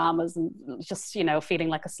my pajamas and just, you know, feeling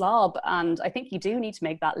like a slob. And I think you do need to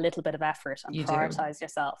make that little bit of effort and prioritize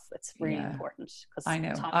yourself. It's really important. Because I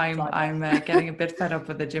know I'm getting a bit fed up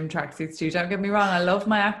with the gym tracksuits too. Don't get me wrong, I love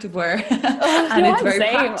my activewear and it's very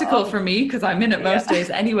practical for me because I'm in it most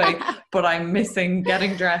days anyway, but I'm missing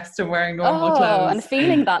getting dressed and wearing normal clothes and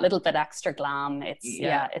feeling that little bit extra glam. It's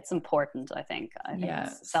it's important, I think.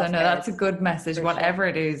 So no, that's a good message. Whatever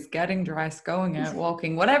it is, getting dressed, going out,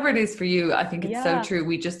 walking, whatever it is for you, I think it's so true.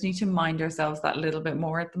 We just need to mind ourselves that little bit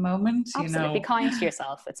more at the moment. Absolutely. You know, be kind to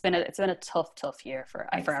yourself. It's been a tough year for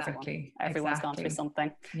everyone. Everyone's gone through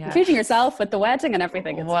something, including yourself with the wedding and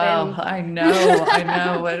everything. I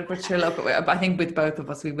know. But sure, look, I think with both of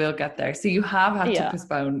us, we will get there. So you have had to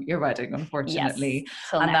postpone your wedding, unfortunately,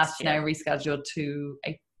 and that's now rescheduled to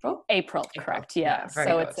April. Correct. Yeah.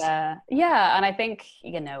 So it's and I think,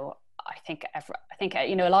 you know, I think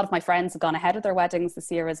you know, a lot of my friends have gone ahead of their weddings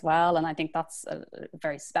this year as well, and I think that's a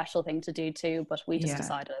very special thing to do too. But we just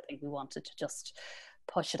decided, I think we wanted to just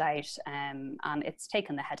push it out, and it's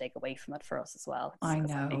taken the headache away from it for us as well. I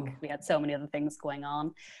know. I think we had so many other things going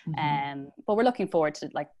on, but we're looking forward to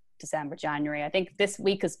like December, January. I think this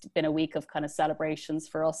week has been a week of kind of celebrations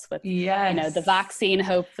for us with, you know, the vaccine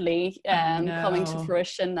hopefully coming to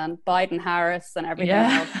fruition, and Biden, Harris and everything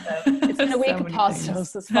else. So it's been a week of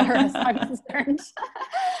positives as far as I'm concerned.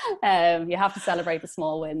 You have to celebrate the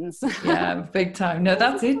small wins. Big time. No,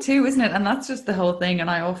 that's it too, isn't it? And that's just the whole thing.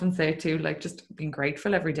 And I often say too, like, just being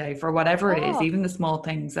grateful every day for whatever it is, even the small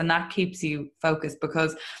things. And that keeps you focused,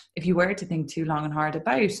 because if you were to think too long and hard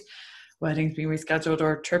about weddings being rescheduled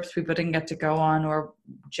or trips people didn't get to go on or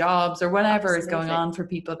jobs or whatever is going on for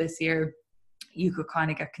people this year, you could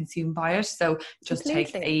kind of get consumed by it. So just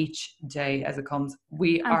take each day as it comes.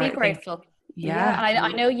 Be grateful.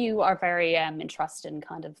 I know you are very interested in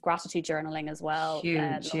kind of gratitude journaling as well.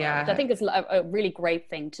 Huge, I think it's a really great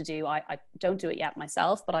thing to do. I don't do it yet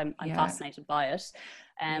myself, but I'm fascinated by it.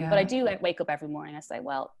 But I do like wake up every morning. I say,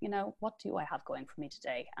 well, you know, what do I have going for me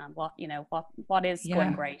today, and what, you know, what is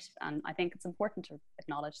going great? And I think it's important to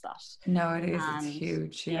acknowledge that. No, it is. It's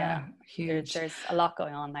huge. Yeah, huge. There's a lot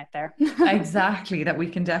going on out there. Exactly, that we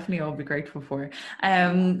can definitely all be grateful for.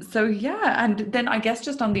 So yeah, and then I guess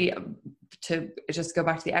just on the to just go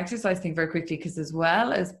back to the exercise thing very quickly, because as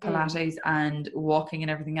well as Pilates and walking and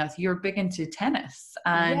everything else, you're big into tennis,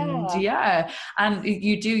 and and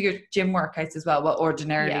you do your gym workouts as well. Well,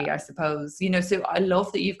 ordinarily, I suppose, you know. So I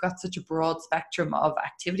love that you've got such a broad spectrum of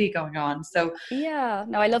activity going on. So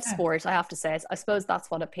no, I love sport. I have to say, I suppose that's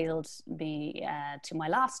what appealed me to my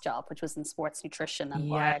last job, which was in sports nutrition, and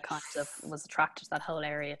why I kind of was attracted to that whole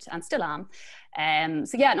area, and still am.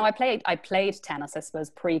 So yeah, no, I played tennis, I suppose,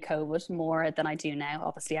 pre-COVID more than I do now.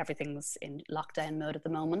 Obviously, everything's in lockdown mode at the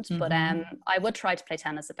moment, but I would try to play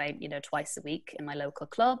tennis about, you know, twice a week in my local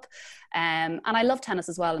club. And I love tennis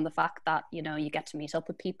as well, in the fact that, you know, you get to meet up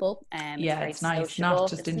with people. It's nice, sociable. Not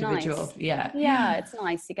just individual. Nice. Yeah, it's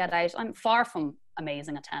nice. You get out. I'm far from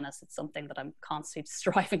amazing at tennis. It's something that I'm constantly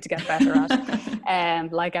striving to get better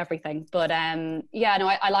at, like everything. But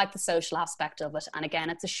I like the social aspect of it. And again,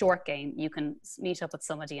 it's a short game. You can meet up with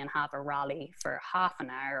somebody and have a rally for half an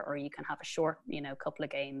hour, or you can have a short, you know, couple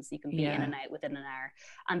of games. You can be in and out within an hour,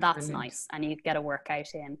 and that's nice. And you get a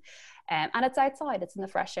workout in, and it's outside. It's in the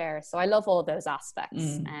fresh air. So I love all those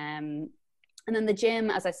aspects. And then the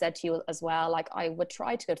gym, as I said to you as well, like I would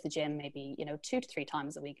try to go to the gym maybe, you know, 2 to 3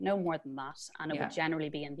 times a week, no more than that. And it would generally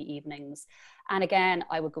be in the evenings. And again,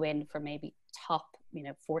 I would go in for maybe top, you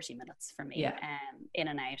know, 40 minutes for me, in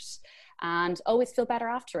and out, and always feel better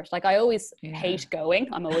after it. Like I always hate going.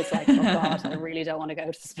 I'm always like, oh God, I really don't want to go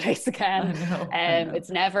to this place again. I know. It's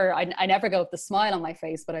never, I never go with the smile on my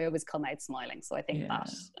face, but I always come out smiling. So I think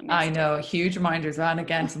that I know, huge reminders. And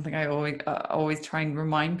again, something I always try and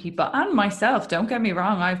remind people, and myself, don't get me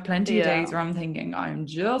wrong, I have plenty of days where I'm thinking I'm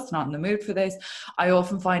just not in the mood for this. I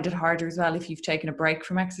often find it harder as well if you've taken a break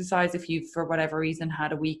from exercise, if you've for whatever reason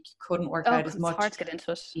had a week you couldn't work out as much. It's hard to get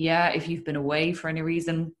into it. If you've been away for any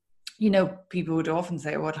reason, you know, people would often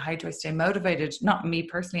say, well, how do I stay motivated? Not me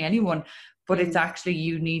personally, anyone, but it's actually,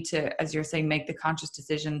 you need to, as you're saying, make the conscious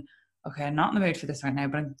decision. Okay, I'm not in the mood for this right now,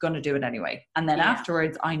 but I'm going to do it anyway. And then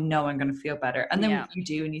afterwards, I know I'm going to feel better. And then you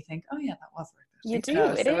do, and you think, oh yeah, that was worth it. You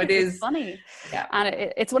do. It is funny. Yeah. And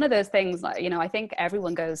it's one of those things, you know, I think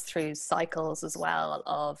everyone goes through cycles as well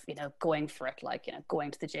of, you know, going for it, like, you know, going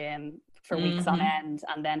to the gym for weeks on end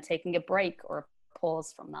and then taking a break or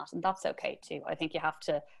pause from that, and that's okay too. I think you have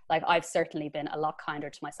to, like, I've certainly been a lot kinder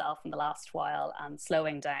to myself in the last while and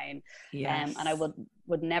slowing down. And I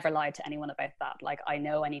would never lie to anyone about that. Like, I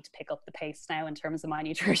know I need to pick up the pace now in terms of my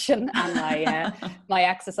nutrition and my my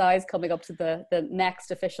exercise coming up to the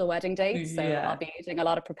next official wedding date. So I'll be doing a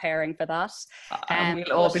lot of preparing for that.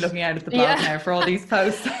 We'll all be looking out at the blog now for all these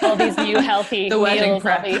posts, all these new healthy the wedding meals.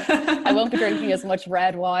 prep. I won't be drinking as much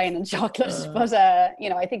red wine and chocolate, but you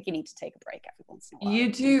know, I think you need to take a break every once in a while.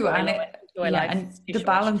 You do, and the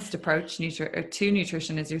balanced approach to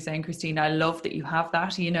nutrition, as you're saying, Christina. I love that you have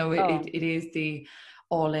that. You know, it is the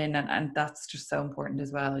all in, and that's just so important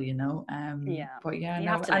as well, you know. But you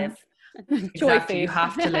have to live. Exactly, you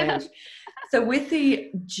have to live. So with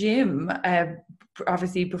the gym,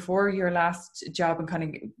 obviously before your last job and kind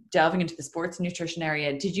of delving into the sports nutrition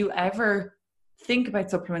area, did you ever think about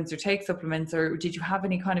supplements or take supplements, or did you have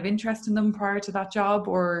any kind of interest in them prior to that job?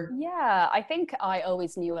 Or I think I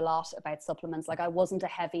always knew a lot about supplements. Like, I wasn't a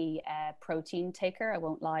heavy protein taker, I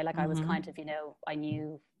won't lie. Like, I was kind of, you know, I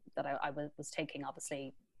knew that I was taking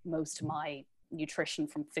obviously most of my nutrition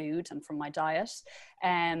from food and from my diet,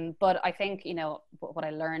 but I think, you know, what I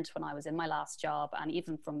learned when I was in my last job, and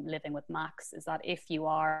even from living with Max, is that if you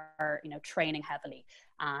are, you know, training heavily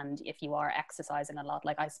and if you are exercising a lot,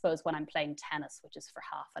 like, I suppose when I'm playing tennis, which is for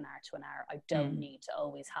half an hour to an hour, I don't need to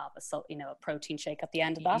always have a protein shake at the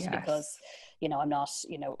end of that, because, you know, I'm not,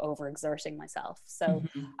 you know, overexerting myself. So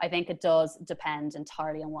I think it does depend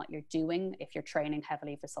entirely on what you're doing. If you're training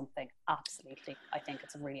heavily for something, absolutely, I think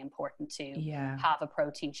it's really important to have a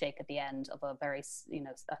protein shake at the end of a very, you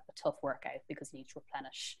know, a tough workout, because you need to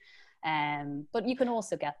replenish. But you can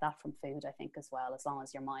also get that from food, I think, as well, as long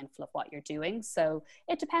as you're mindful of what you're doing. So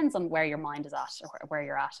it depends on where your mind is at, or where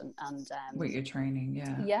you're at, and what you're training,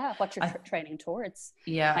 what you're training towards.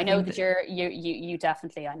 I know that you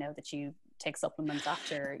definitely, I know that you take supplements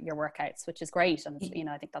after your workouts, which is great. And, you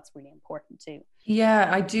know, I think that's really important too. Yeah,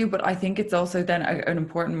 I do. But I think it's also then an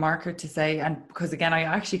important marker to say, and because again, I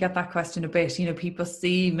actually get that question a bit, you know, people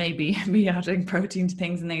see maybe me adding protein to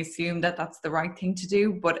things and they assume that that's the right thing to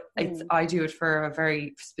do, but I do it for a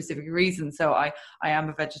very specific reason. So I am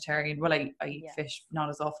a vegetarian. Well, I eat fish not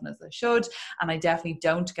as often as I should, and I definitely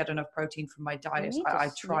don't get enough protein from my diet. I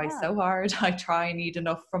try so hard. I try and eat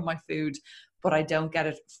enough from my food, but I don't get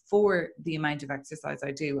it for the amount of exercise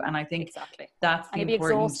I do. And I think that's the important... And you'd be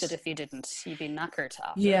exhausted if you didn't. You'd be knackered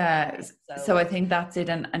after. Yeah. So I think that's it.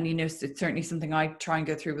 And you know, it's certainly something I try and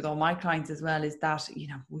go through with all my clients as well, is that, you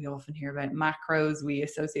know, we often hear about macros. We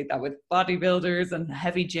associate that with bodybuilders and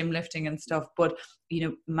heavy gym lifting and stuff. But,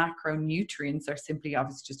 you know, macronutrients are simply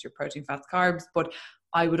obviously just your protein, fats, carbs. But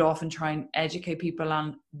I would often try and educate people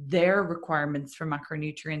on their requirements for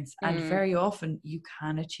macronutrients. And very often you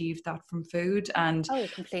can achieve that from food. And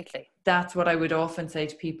completely. That's what I would often say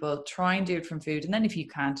to people: try and do it from food. And then if you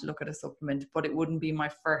can't, look at a supplement, but it wouldn't be my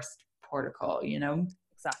first protocol, you know?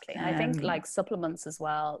 Exactly. And I think like supplements as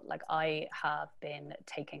well, like I have been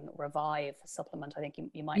taking Revive supplement. I think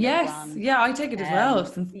you might know. Yes. Yeah, I take it as well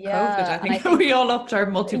since COVID. I think we all upped our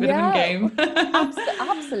multivitamin game.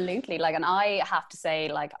 Absolutely. Like, and I have to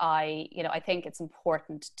say, like, I think it's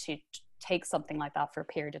important to take something like that for a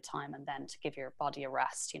period of time and then to give your body a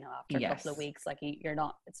rest, you know, after a couple of weeks. Like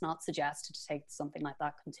it's not suggested to take something like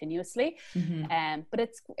that continuously. But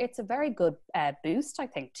it's a very good boost, I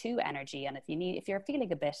think, to energy. And if you're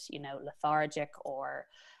feeling a bit, you know, lethargic or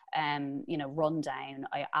you know, run down,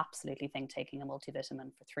 I absolutely think taking a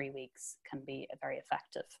multivitamin for 3 weeks can be a very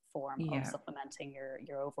effective form of supplementing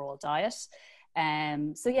your overall diet.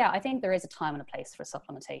 So yeah, I think there is a time and a place for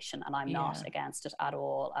supplementation, and I'm not against it at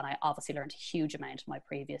all. And I obviously learned a huge amount in my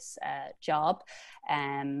previous job,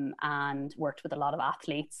 and worked with a lot of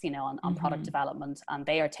athletes, you know, on product development, and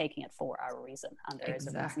they are taking it for a reason, and there is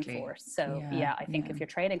a reason for it. So I think if you're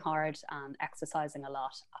training hard and exercising a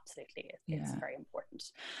lot, absolutely, it's very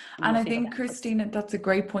important. And I think, Christina, that's a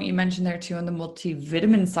great point you mentioned there too, on the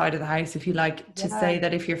multivitamin side of the house, if you like, to say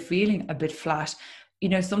that if you're feeling a bit flat, you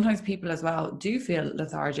know, sometimes people as well do feel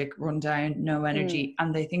lethargic, run down, no energy,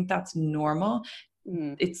 and they think that's normal.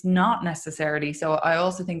 It's not necessarily. So I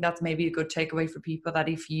also think that's maybe a good takeaway for people, that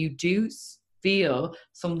if you do feel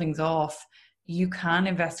something's off, you can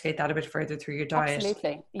investigate that a bit further through your diet.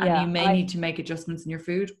 Absolutely. And you may need to make adjustments in your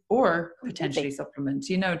food or potentially supplements,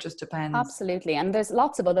 you know, it just depends. Absolutely. And there's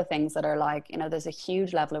lots of other things that are like, you know, there's a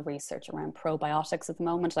huge level of research around probiotics at the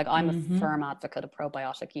moment. Like I'm a firm advocate of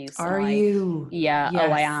probiotic use. Are you? Yeah. Yes.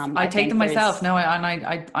 Oh, I am. I take them myself. No,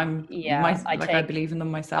 I believe in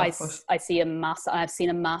them myself. I've seen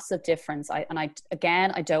a massive difference. I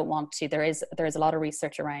don't want to, there is a lot of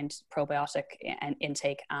research around probiotic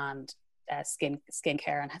intake and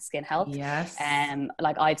skincare and skin health. Yes.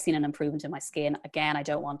 Like I've seen an improvement in my skin. Again, I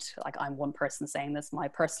don't want, like, I'm one person saying this, my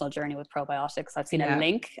personal journey with probiotics, I've seen a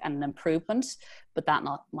link and an improvement, but that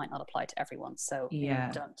might not apply to everyone. So you know,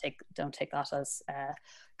 don't take that as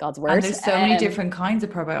God's word. And there's so many different kinds of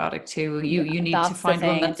probiotic too. You need to find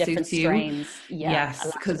one that different suits strains. You. Yes,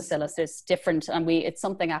 because there's different, and it's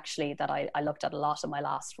something actually that I looked at a lot in my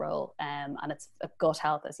last role. And it's gut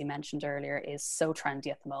health, as you mentioned earlier, is so trendy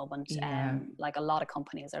at the moment. Like a lot of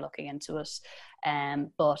companies are looking into it.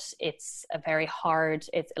 But it's a very hard.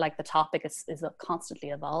 It's like the topic is constantly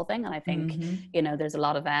evolving, and I think you know, there's a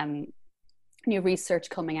lot of new research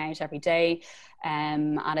coming out every day,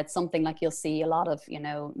 and it's something like you'll see a lot of, you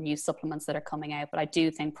know, new supplements that are coming out. But I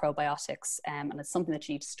do think probiotics, and it's something that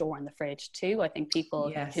you need to store in the fridge too. I think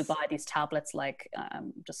people who buy these tablets, like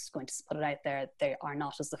just going to put it out there, they are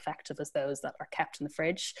not as effective as those that are kept in the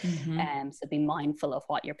fridge. So be mindful of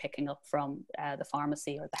what you're picking up from the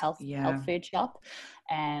pharmacy or the health food shop,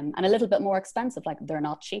 and a little bit more expensive. Like they're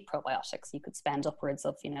not cheap probiotics. You could spend upwards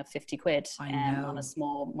of, you know, 50 quid on a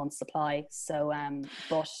small month supply. So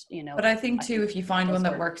but you know, but I think too, if you find one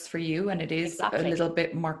that works for you and it is a little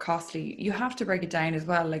bit more costly, you have to break it down as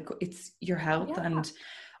well. Like it's your health, and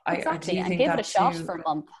I do think give it a shot for a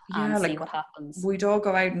month and see what happens. We'd all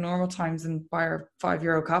go out in normal times and buy our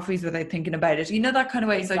 €5 coffees without thinking about it, you know, that kind of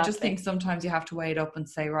way. So I just think sometimes you have to weigh it up and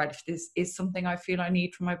say, right, if this is something I feel I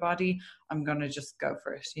need for my body, I'm going to just go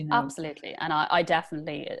for it, you know. Absolutely. And I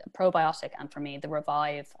definitely, probiotic, and for me, the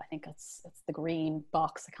Revive, I think it's the green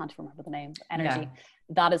box, I can't remember the name, energy.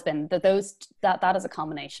 That has been that as a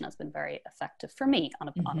combination has been very effective for me on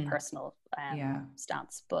a personal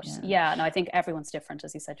stance. But I think everyone's different,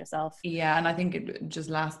 as you said yourself. And I think just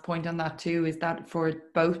last point on that too is that for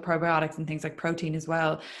both probiotics and things like protein as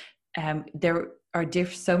well, there are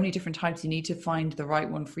so many different types. You need to find the right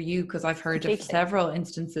one for you, because I've heard of several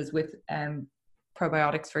instances with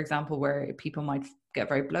probiotics, for example, where people might get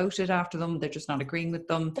very bloated after them. They're just not agreeing with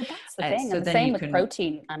them. Well, that's the thing. So and the then same you with can,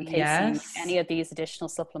 protein and casein, yes, any of these additional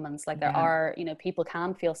supplements. Like there are, you know, people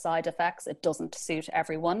can feel side effects. It doesn't suit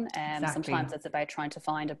everyone. Exactly. Sometimes it's about trying to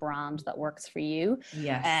find a brand that works for you.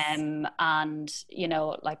 Yes. And, you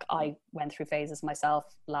know, like I went through phases myself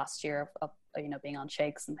last year of, you know, being on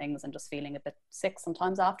shakes and things and just feeling a bit sick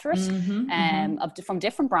sometimes after it, from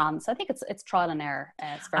different brands. So I think it's trial and error.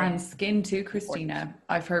 It's very and skin too, Christina. Important.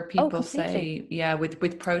 I've heard people say,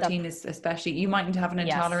 with protein especially, you mightn't have an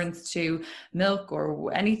intolerance to milk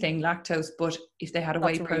or anything, lactose, but if they had a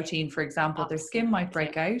whey protein, for example, their skin might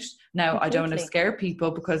break out. Now, I don't want to scare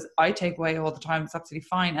people, because I take whey all the time. It's absolutely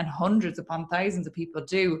fine. And hundreds upon thousands of people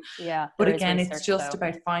do. Yeah. But again, it's just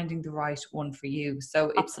about finding the right one for you.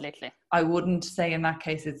 So absolutely. I wouldn't say in that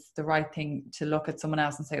case it's the right thing to look at someone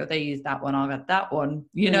else and say, oh, they use that one, I'll get that one.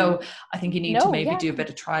 You know, I think you need to maybe do a bit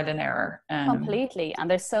of trial and error. Completely. And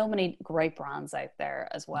there's so many great brands out there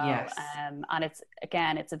as well. Yes. And it's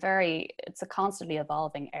a constantly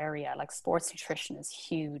evolving area. Like sports nutrition is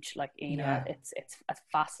huge. Like, you know, it's a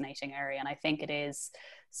fascinating area. And I think it is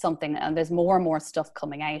something, and there's more and more stuff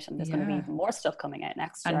coming out, and there's going to be even more stuff coming out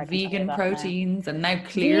next year. And vegan proteins now. And now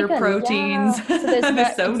clear proteins. So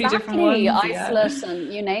there's so many different ones. Isolate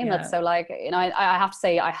and you name it. So like, you know, I have to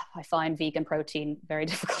say I find vegan protein very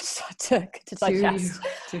difficult to digest.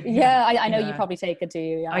 I know you probably take it, do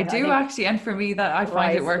you? I do actually, and for me that I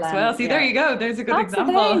find it works well. See, there you go. There's a good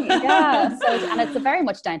example. So, and it's very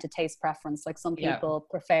much down to taste preference. Like some people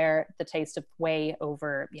prefer the taste of whey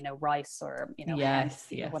over, you know, rice or, you know,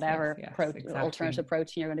 whatever alternative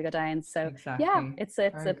protein you're going to go down. So it's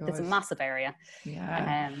a massive area.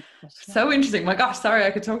 So interesting. My gosh, sorry,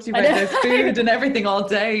 I could talk to you about this food and everything all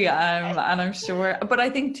day. And I'm sure, but I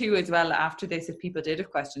think too as well, after this, if people did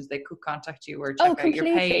have questions, they could contact you or check out your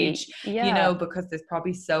page, you know, because there's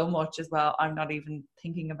probably so much as well I'm not even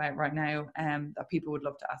thinking about right now that people would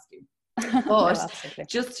love to ask you. But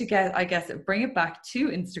just to get, I guess, bring it back to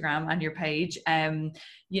Instagram and your page,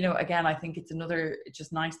 you know, again, I think it's another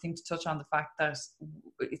just nice thing to touch on the fact that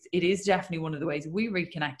it is definitely one of the ways we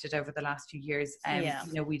reconnected over the last few years. You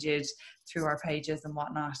know, we did through our pages and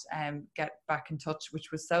whatnot, get back in touch,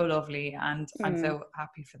 which was so lovely, and I'm so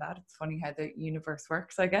happy for that. It's funny how the universe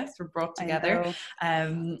works, I guess. We're brought together,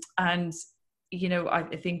 and you know, I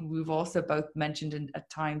think we've also both mentioned at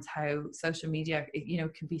times how social media, you know,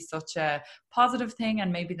 can be such a positive thing and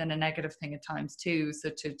maybe then a negative thing at times too. So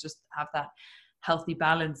to just have that healthy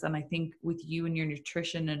balance. And I think with you and your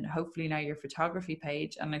nutrition and hopefully now your photography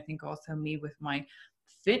page, and I think also me with my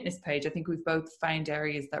fitness page, I think we've both found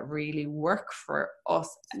areas that really work for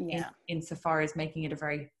us insofar as making it a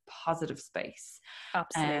very positive space.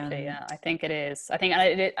 Absolutely. I think it is. I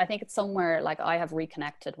think it's somewhere like I have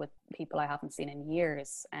reconnected with people I haven't seen in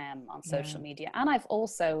years on social media. And I've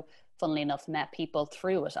also, funnily enough, met people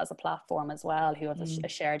through it as a platform as well who have a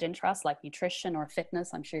shared interest like nutrition or fitness.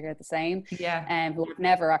 I'm sure you're the same. Who I've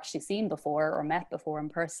never actually seen before or met before in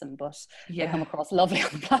person, but they come across lovely on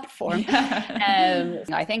the platform.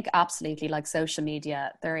 I think absolutely, like social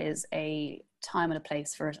media, there is a time and a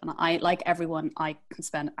place for it, and I, like everyone, I can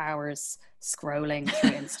spend hours scrolling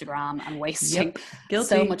through Instagram and wasting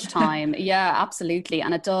so much time. Absolutely.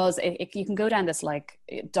 And it does, you can go down this like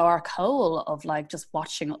dark hole of like just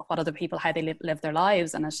watching what other people, how they live their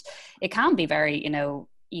lives, and it can be very, you know,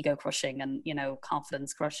 ego crushing and, you know,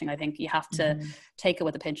 confidence crushing. I think you have to take it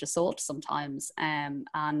with a pinch of salt sometimes, and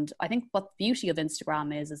I think what the beauty of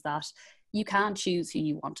Instagram is that you can choose who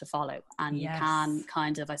you want to follow, and you can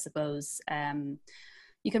kind of, I suppose,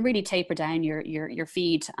 you can really taper down your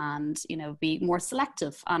feed and, you know, be more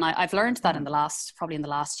selective. And I've learned that in the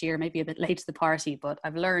last year, maybe a bit late to the party, but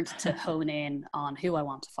I've learned to hone in on who I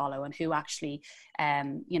want to follow and who actually,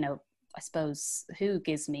 you know, I suppose, who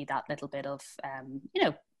gives me that little bit of, you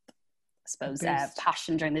know, I suppose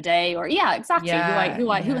passion during the day, or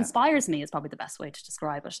who inspires me is probably the best way to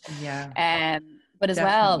describe it. But as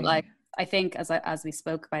well, like, I think as we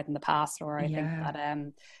spoke about in the past, or I think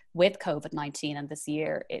that with COVID-19 and this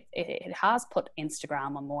year, it has put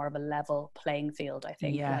Instagram on more of a level playing field. I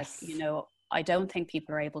think, like, you know, I don't think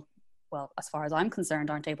people are able, well, as far as I'm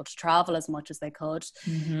concerned, aren't able to travel as much as they could,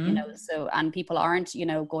 you know, so, and people aren't, you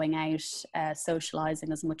know, going out,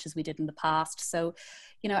 socializing as much as we did in the past. So,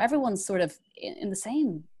 you know, everyone's sort of in the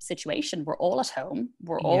same situation. We're all at home.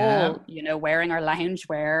 We're all, you know, wearing our lounge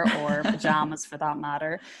wear or pajamas for that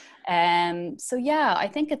matter. So yeah, I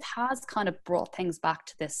think it has kind of brought things back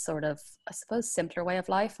to this sort of, I suppose, simpler way of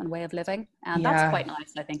life and way of living, and that's quite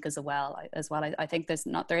nice, I think, as well. I think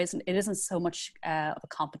it isn't so much of a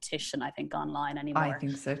competition, I think, online anymore. I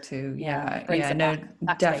think so too.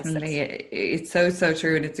 Back definitely. It's so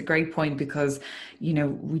true, and it's a great point, because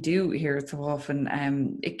we do hear it so often.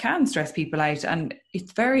 It can stress people out, and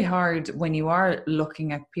it's very hard when you are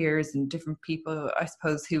looking at peers and different people, I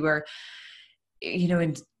suppose, who are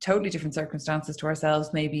in totally different circumstances to ourselves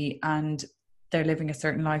maybe, and they're living a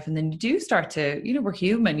certain life, and then you do start to, we're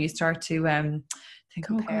human, you start to think,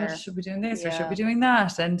 compare. Oh gosh, should we be doing this or should we be doing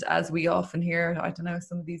that? And as we often hear, I don't know,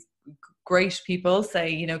 some of these great people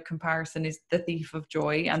say, comparison is the thief of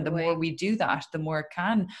joy, and the more we do that, the more it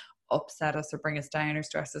can upset us or bring us down or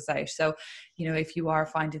stress us out. So if you are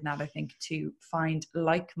finding that, I think to find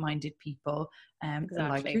like-minded people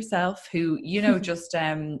like yourself who just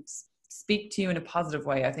speak to you in a positive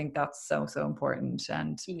way. I think that's so important,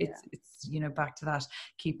 and it's back to that,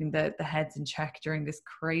 keeping the heads in check during this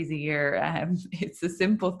crazy year. It's a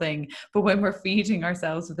simple thing, but when we're feeding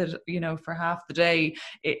ourselves with it for half the day,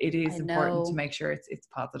 it is important to make sure it's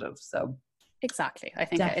positive. So exactly, I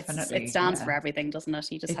think it stands for everything, doesn't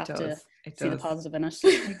it? You just have to see the positive in it.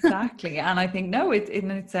 Exactly. And I think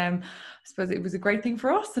it's I suppose it was a great thing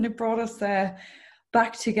for us, and it brought us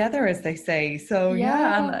back together, as they say. So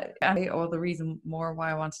and all the reason more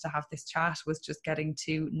why I wanted to have this chat was just getting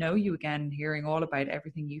to know you again, hearing all about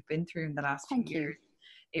everything you've been through in the last few years.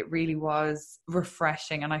 It really was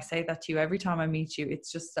refreshing, and I say that to you every time I meet you.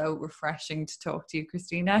 It's just so refreshing to talk to you,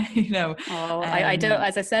 Christina. I don't,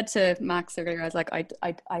 as I said to Max earlier, I was like,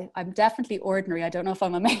 I'm definitely ordinary. I don't know if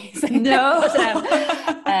I'm amazing. No.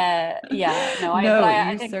 But,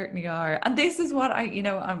 you certainly are. And this is what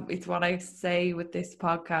it's what I say with this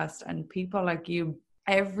podcast, and people like you,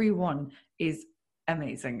 everyone is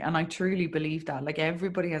amazing, and I truly believe that. Like,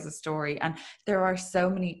 everybody has a story, and there are so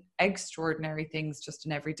many extraordinary things just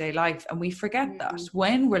in everyday life, and we forget that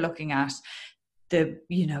when we're looking at the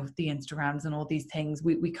Instagrams and all these things.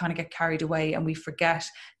 We kind of get carried away, and we forget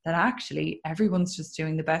that actually everyone's just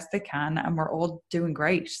doing the best they can, and we're all doing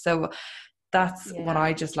great. So that's what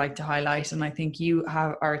I just like to highlight. And I think you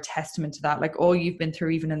are a testament to that. Like, all you've been through,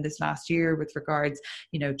 even in this last year, with regards,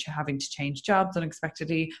 having to change jobs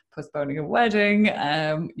unexpectedly, postponing a wedding.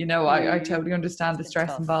 I totally understand the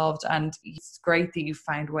stress involved, and it's great that you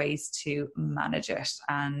found ways to manage it.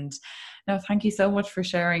 And no, thank you so much for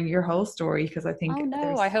sharing your whole story, because I think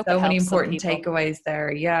there's so many important takeaways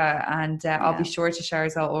there. Yeah. And I'll be sure to share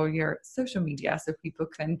as well all your social media, so people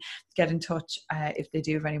can get in touch if they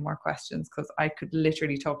do have any more questions, because I could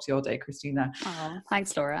literally talk to you all day, Christina. Oh,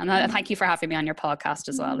 thanks, Laura. And thank you for having me on your podcast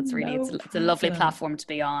as well. It's really, it's a lovely platform to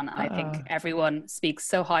be on. I think everyone speaks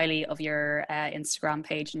so highly of your Instagram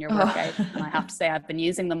page and your workout. And I have to say, I've been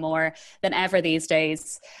using them more than ever these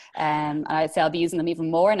days. And I'd say I'll be using them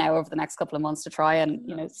even more now over the next couple of months to try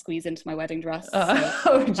and squeeze into my wedding dress.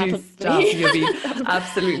 You'll be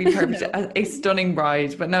absolutely perfect. A stunning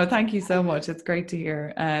bride. But no, thank you so much. It's great to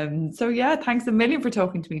hear. Thanks a million for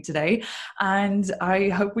talking to me today, and I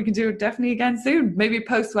hope we can do it definitely again soon, maybe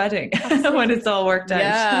post-wedding when it's all worked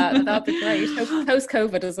out. That'd be great.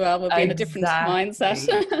 Post-COVID as well, we'll be in a different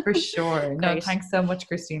mindset. For sure. No, thanks so much,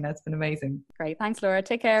 Christina. It's been amazing. Great. Thanks, Laura.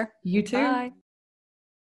 Take care. You too. Bye.